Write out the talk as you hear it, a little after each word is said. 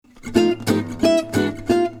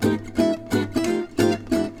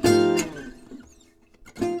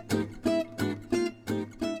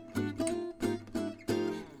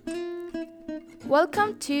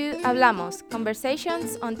Welcome to Hablamos,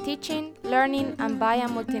 conversations on teaching, learning, and bio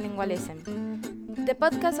multilingualism, the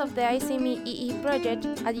podcast of the ICME EE project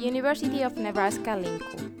at the University of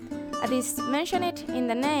Nebraska-Lincoln. As is mentioned in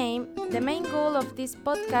the name, the main goal of this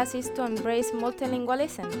podcast is to embrace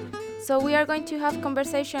multilingualism. So we are going to have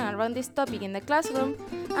conversation around this topic in the classroom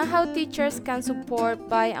and how teachers can support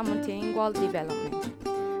bio and multilingual development.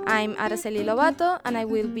 I'm Araceli Lobato and I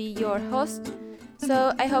will be your host.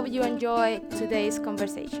 So I hope you enjoy today's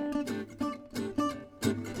conversation.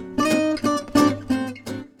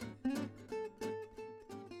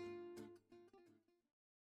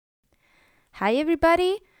 Hi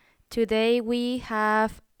everybody. Today we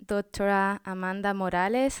have Dr. Amanda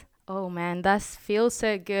Morales. Oh man, that feels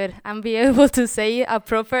so good. And be able to say a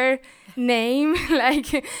proper name.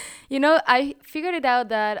 I figured it out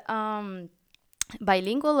that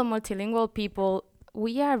bilingual or multilingual people,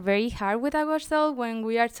 we are very hard with ourselves when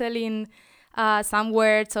we are telling some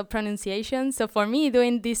words or pronunciation. So for me,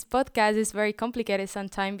 doing this podcast is very complicated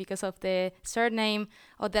sometimes because of the surname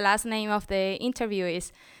or the last name of the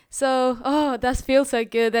interviewees. So, that feels so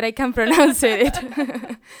good that I can pronounce it.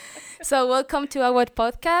 So welcome to our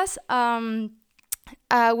podcast.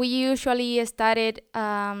 We usually started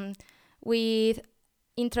with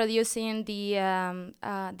introducing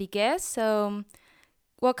the guests. So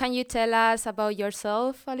what can you tell us about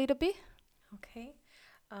yourself a little bit? Okay.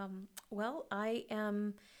 Well, I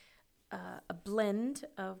am a blend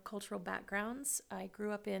of cultural backgrounds. I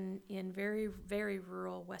grew up in very, very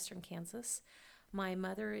rural Western Kansas. My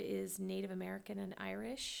mother is Native American and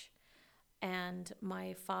Irish, and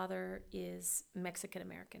my father is Mexican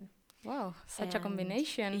American. Wow, such a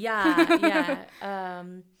combination. Yeah.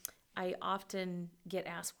 I often get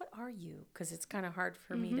asked, "What are you?" Because it's kind of hard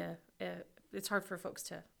for me to. It's hard for folks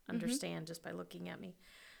to understand just by looking at me,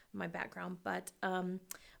 my background. But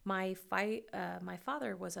my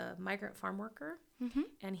father was a migrant farm worker,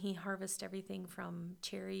 and he harvested everything from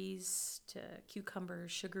cherries to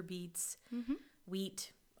cucumbers, sugar beets,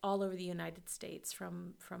 wheat, all over the United States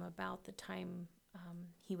from about the time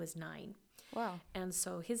he was 9. Wow. And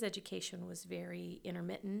so his education was very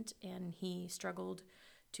intermittent, and he struggled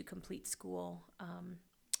to complete school.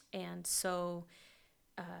 And so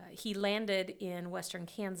he landed in Western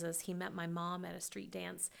Kansas. He met my mom at a street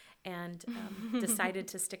dance and decided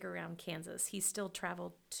to stick around Kansas. He still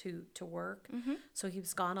traveled to work, so he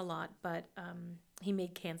was gone a lot, but he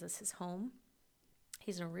made Kansas his home.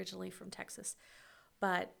 He's originally from Texas.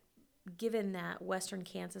 But given that Western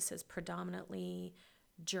Kansas is predominantly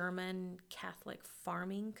German Catholic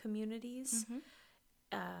farming communities,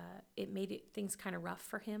 it made things kind of rough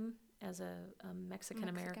for him as a Mexican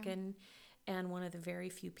American and one of the very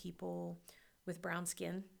few people with brown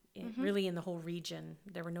skin really in the whole region.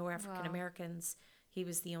 There were no African Americans. He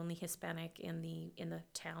was the only Hispanic in the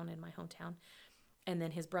town, in my hometown. And then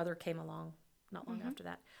his brother came along not long after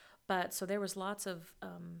that. But so there was lots of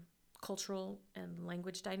cultural and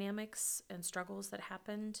language dynamics and struggles that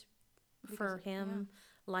happened for him,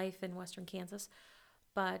 life in Western Kansas.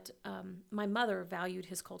 But my mother valued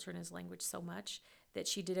his culture and his language so much that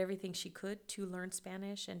she did everything she could to learn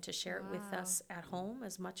Spanish and to share it with us at home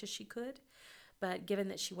as much as she could. But given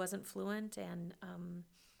that she wasn't fluent and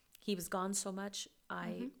he was gone so much,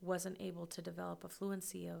 I wasn't able to develop a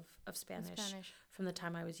fluency of Spanish from the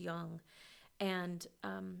time I was young. And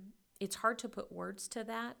it's hard to put words to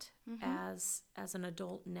that as an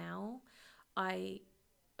adult now.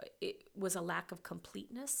 It was a lack of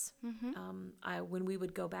completeness. When we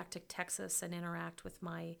would go back to Texas and interact with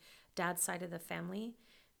my dad's side of the family,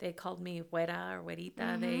 they called me güera or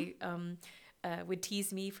güerita. They would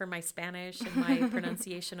tease me for my Spanish and my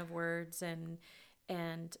pronunciation of words, and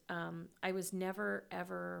I was never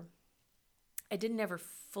ever. I didn't ever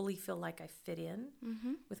fully feel like I fit in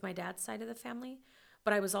with my dad's side of the family,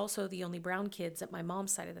 but I was also the only brown kids at my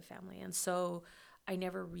mom's side of the family, and so I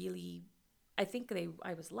never really. I think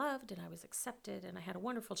I was loved and I was accepted and I had a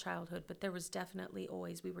wonderful childhood, but there was definitely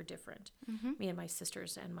always, we were different. Me and my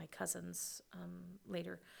sisters and my cousins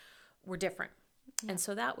later were different. And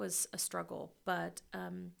so that was a struggle. But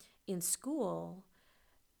in school,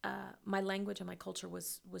 my language and my culture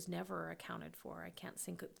was never accounted for. I can't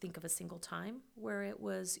think of a single time where it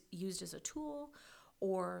was used as a tool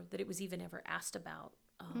or that it was even ever asked about.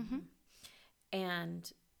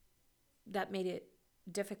 And that made it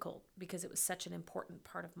difficult because it was such an important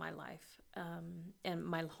part of my life and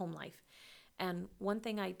my home life. And one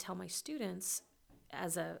thing I tell my students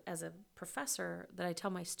as a professor that I tell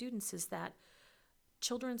my students is that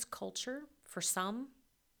children's culture, for some,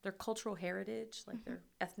 their cultural heritage, like their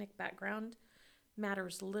ethnic background,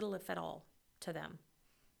 matters little if at all to them.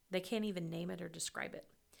 They can't even name it or describe it.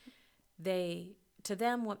 To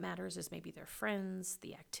them, what matters is maybe their friends,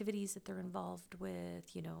 the activities that they're involved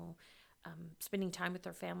with, spending time with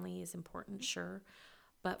their family is important, sure.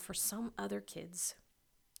 But for some other kids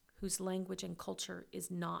whose language and culture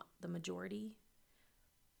is not the majority,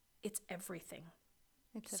 it's everything.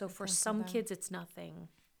 So for some kids, it's nothing.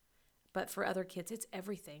 But for other kids, it's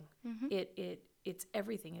everything. Mm-hmm. It's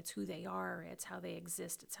everything. It's who they are. It's how they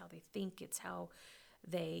exist. It's how they think. It's how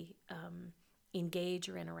they engage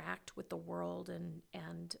or interact with the world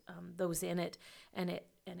and those in it. And it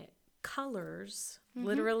colors, Mm-hmm.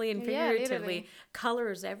 literally and Yeah, figuratively, literally.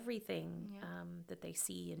 colors everything Yeah. that they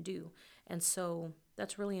see and do. And so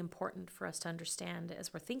that's really important for us to understand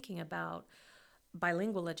as we're thinking about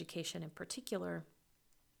bilingual education in particular.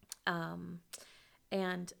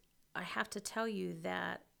 And I have to tell you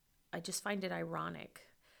that I just find it ironic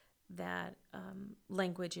that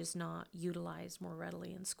language is not utilized more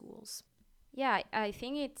readily in schools. Yeah, I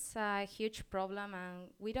think it's a huge problem,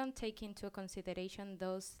 and we don't take into consideration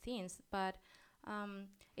those things. But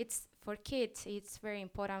it's for kids. It's very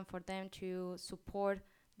important for them to support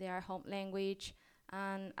their home language.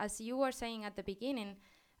 And as you were saying at the beginning,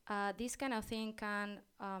 this kind of thing can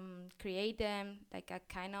create them like a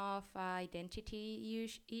kind of identity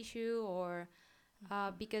issue, or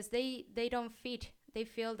because they don't fit. They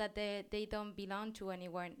feel that they don't belong to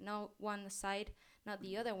anywhere, no one side, not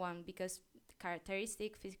the other one, because the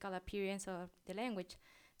characteristic, physical appearance of the language.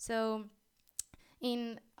 So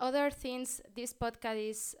in other things, this podcast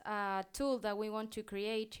is a tool that we want to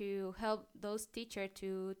create to help those teachers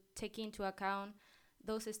to take into account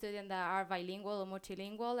those students that are bilingual or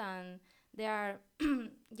multilingual, and they are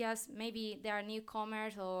just maybe they are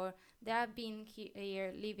newcomers, or they have been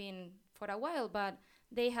here living for a while, but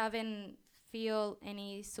they haven't feel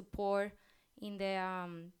any support in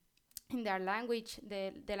in their language,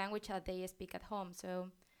 the language that they speak at home. So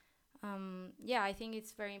yeah, I think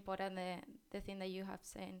it's very important, the thing that you have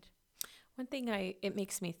said. One thing it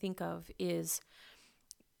makes me think of is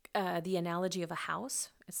the analogy of a house.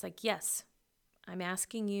 It's like, yes, I'm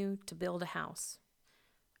asking you to build a house,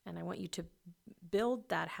 and I want you to build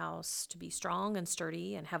that house to be strong and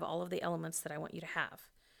sturdy and have all of the elements that I want you to have,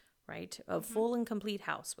 right? A full and complete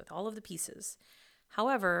house with all of the pieces.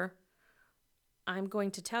 However, I'm going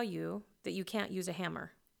to tell you that you can't use a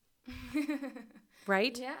hammer.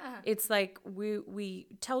 Right? Yeah. It's like we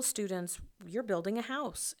tell students, you're building a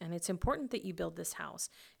house, and it's important that you build this house,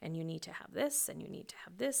 and you need to have this, and you need to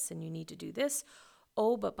have this, and you need to do this.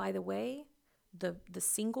 Oh, but by the way, the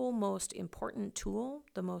single most important tool,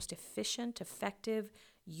 the most efficient, effective,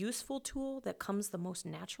 useful tool that comes the most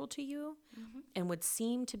natural to you and would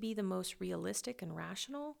seem to be the most realistic and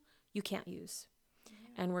rational, you can't use.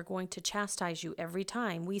 Yeah. And we're going to chastise you every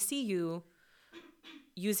time we see you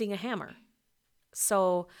using a hammer.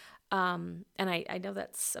 So, and I know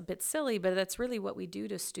that's a bit silly, but that's really what we do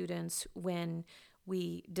to students when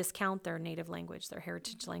we discount their native language, their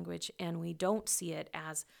heritage language, and we don't see it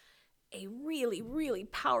as a really, really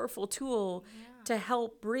powerful tool to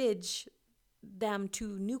help bridge them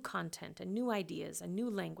to new content and new ideas and new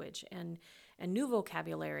language and new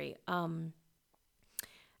vocabulary. And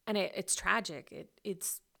it's tragic.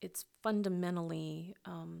 It's fundamentally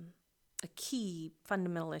a key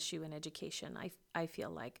fundamental issue in education, I feel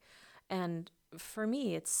like. And for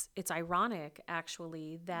me, it's ironic,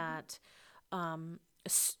 actually, that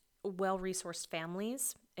well-resourced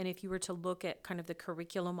families, and if you were to look at kind of the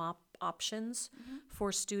curriculum options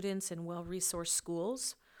for students in well-resourced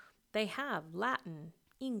schools, they have Latin,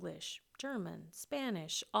 English, German,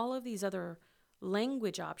 Spanish, all of these other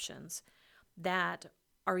language options that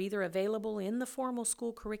are either available in the formal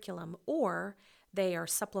school curriculum, or they are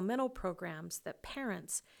supplemental programs that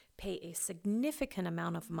parents pay a significant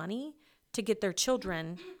amount of money to get their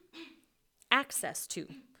children access to.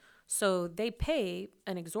 So they pay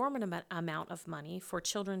an exorbitant amount of money for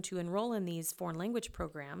children to enroll in these foreign language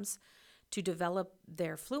programs to develop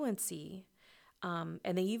their fluency. And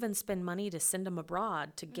they even spend money to send them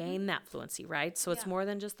abroad to gain that fluency, right? So it's more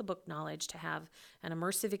than just the book knowledge, to have an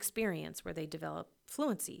immersive experience where they develop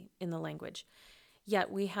fluency in the language. Yet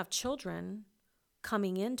we have children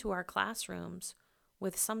coming into our classrooms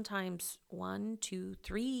with sometimes 1, 2,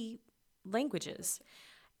 3 languages.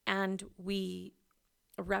 And we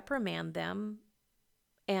reprimand them,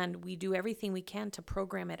 and we do everything we can to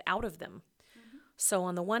program it out of them. So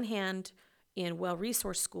on the one hand, in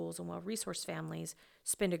well-resourced schools and well-resourced families,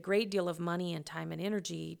 spend a great deal of money and time and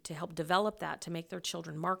energy to help develop that, to make their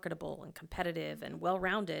children marketable and competitive and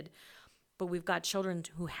well-rounded. But we've got children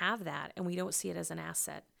who have that, and we don't see it as an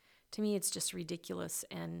asset. To me, it's just ridiculous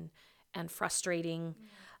and frustrating.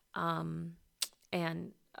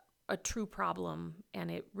 and a true problem. And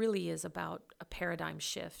it really is about a paradigm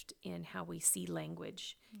shift in how we see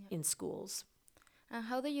language in schools. And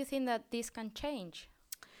how do you think that this can change?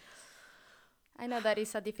 I know that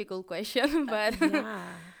is a difficult question, but Yeah,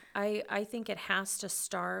 I think it has to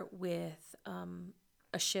start with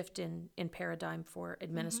a shift in paradigm for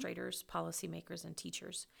administrators, policymakers, and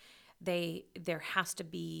teachers. There has to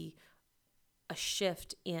be a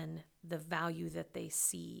shift in the value that they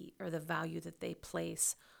see or the value that they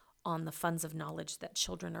place on the funds of knowledge that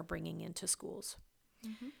children are bringing into schools.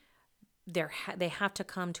 They have to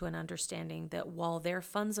come to an understanding that while their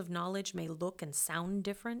funds of knowledge may look and sound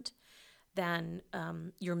different than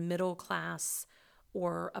your middle class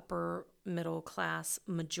or upper middle class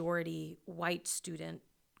majority white student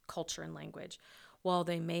culture and language, while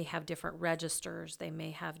they may have different registers, they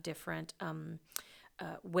may have different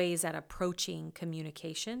ways at approaching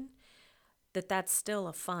communication, that's still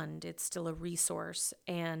a fund, it's still a resource,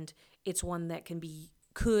 and it's one that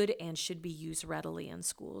could and should be used readily in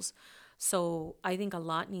schools. So I think a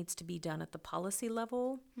lot needs to be done at the policy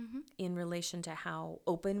level in relation to how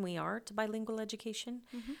open we are to bilingual education.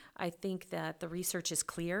 I think that the research is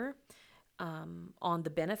clear on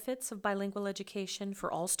the benefits of bilingual education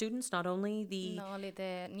for all students, not only the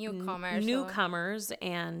newcomers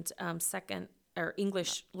and second or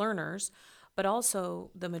English learners, but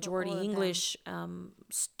also the majority English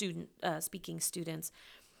speaking students,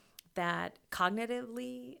 that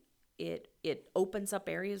cognitively it opens up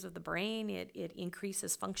areas of the brain, it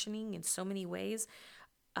increases functioning in so many ways.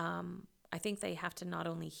 I think they have to not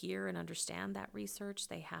only hear and understand that research,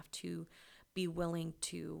 they have to be willing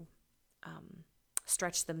to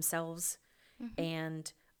stretch themselves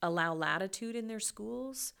and allow latitude in their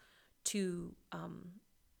schools to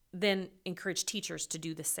then encourage teachers to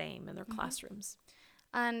do the same in their classrooms.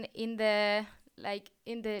 And in the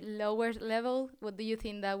lower level, what do you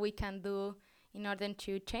think that we can do in order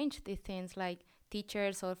to change these things, like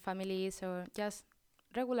teachers or families or just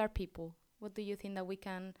regular people? What do you think that we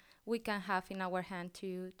can have in our hand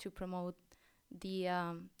to promote the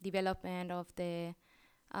development of the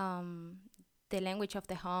language of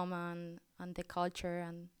the home and the culture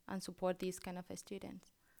and support these kind of students?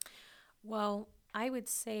 Well, I would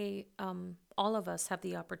say all of us have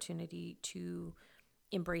the opportunity to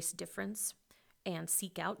embrace difference and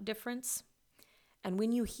seek out difference. And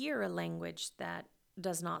when you hear a language that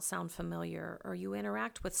does not sound familiar, or you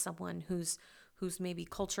interact with someone whose maybe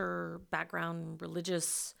culture, background,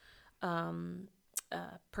 religious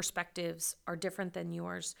perspectives are different than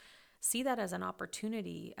yours, see that as an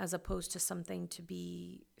opportunity as opposed to something to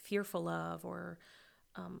be fearful of or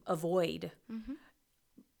avoid.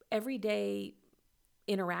 Everyday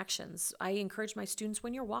interactions. I encourage my students,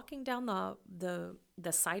 when you're walking down the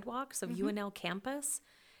sidewalks of UNL campus,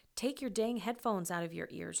 take your dang headphones out of your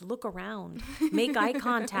ears, look around, make eye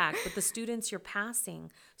contact with the students you're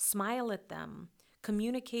passing, smile at them,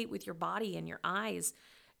 communicate with your body and your eyes,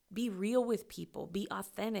 be real with people, be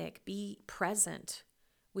authentic, be present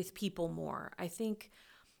with people more. I think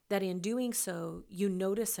that in doing so, you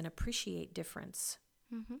notice and appreciate difference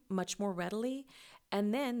much more readily.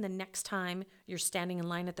 And then the next time you're standing in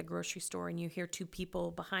line at the grocery store and you hear two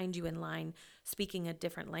people behind you in line speaking a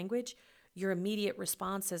different language, your immediate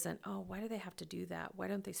response isn't, oh, why do they have to do that? Why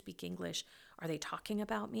don't they speak English? Are they talking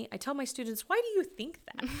about me? I tell my students, why do you think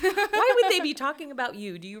that? Why would they be talking about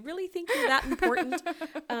you? Do you really think you're that important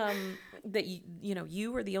that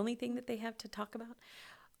you are the only thing that they have to talk about?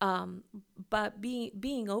 But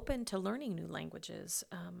being open to learning new languages,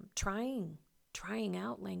 trying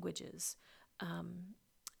out languages,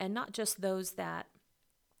 and not just those that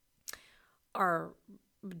are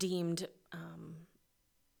deemed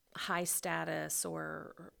high status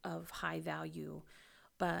or of high value,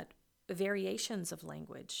 but variations of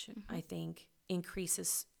language, I think,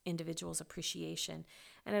 increases individuals' appreciation.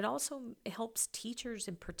 And it also helps teachers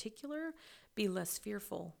in particular be less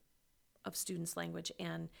fearful of students' language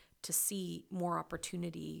and to see more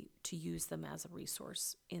opportunity to use them as a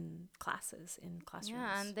resource in classrooms.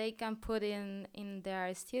 Yeah, and they can put in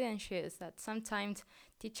their student shoes that sometimes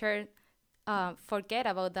teachers forget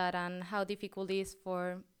about that and how difficult it is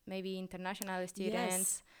for maybe international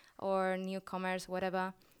students or newcomers,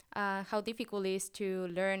 whatever, how difficult it is to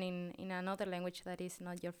learn in another language that is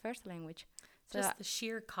not your first language. Just the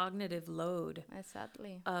sheer cognitive load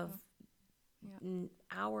of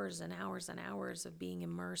hours and hours and hours of being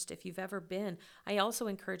immersed. If you've ever been, I also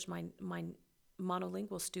encourage my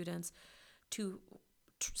monolingual students to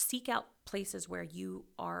seek out places where you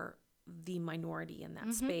are the minority in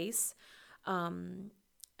that space, and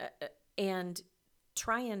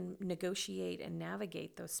try and negotiate and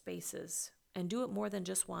navigate those spaces and do it more than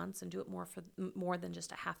just once and do it more than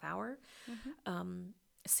just a half hour.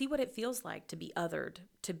 See what it feels like to be othered,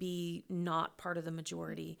 to be not part of the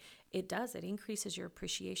majority. It increases your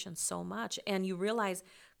appreciation so much. And you realize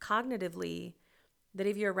cognitively that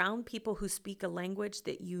if you're around people who speak a language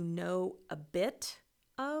that you know a bit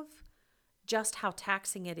of, just how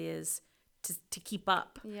taxing it is to keep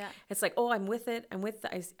up. Yeah. It's like, oh, I'm with it.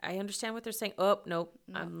 I understand what they're saying. Oh, nope,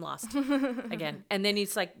 no. I'm lost again. And then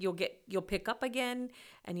it's like you'll pick up again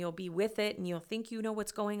and you'll be with it and you'll think you know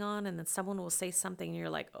what's going on. And then someone will say something and you're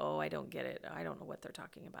like, oh, I don't get it. I don't know what they're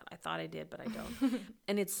talking about. I thought I did, but I don't.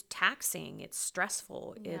 And it's taxing. It's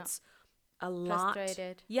stressful. Yeah. It's a lot.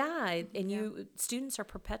 Frustrated. Yeah. And students are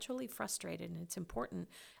perpetually frustrated. And it's important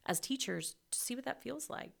as teachers to see what that feels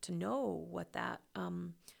like, to know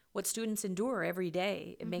what students endure every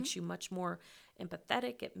day. It makes you much more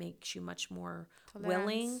empathetic. It makes you much more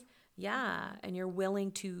willing. Yeah. And you're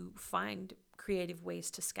willing to find creative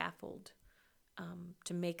ways to scaffold,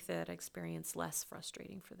 to make that experience less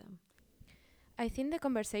frustrating for them. I think the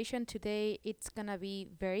conversation today, it's going to be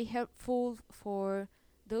very helpful for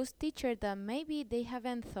those teachers that maybe they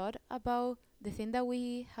haven't thought about the thing that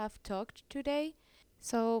we have talked today.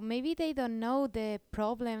 So maybe they don't know the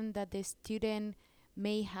problem that the student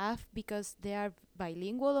may have because they are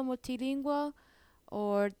bilingual or multilingual,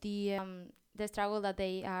 or the struggle that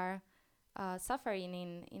they are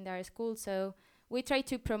suffering in their school. So we try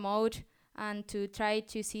to promote and to try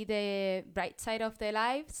to see the bright side of their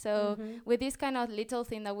life. So with this kind of little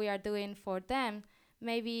thing that we are doing for them,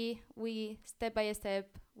 maybe we step by step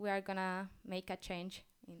we are gonna make a change.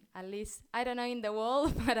 At least, I don't know in the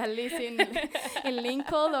world, but at least in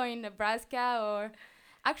Lincoln or in Nebraska, or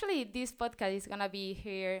actually this podcast is gonna be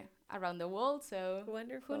here around the world, so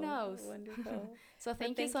wonderful. Who knows? Wonderful. So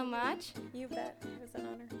thank you so much. You bet. It was an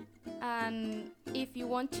honor. And if you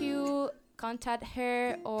want to contact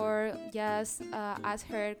her or just ask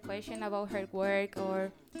her a question about her work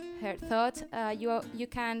or her thoughts, you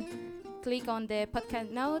can click on the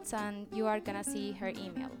podcast notes and you are gonna see her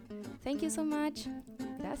email. Thank you so much.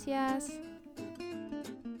 Gracias.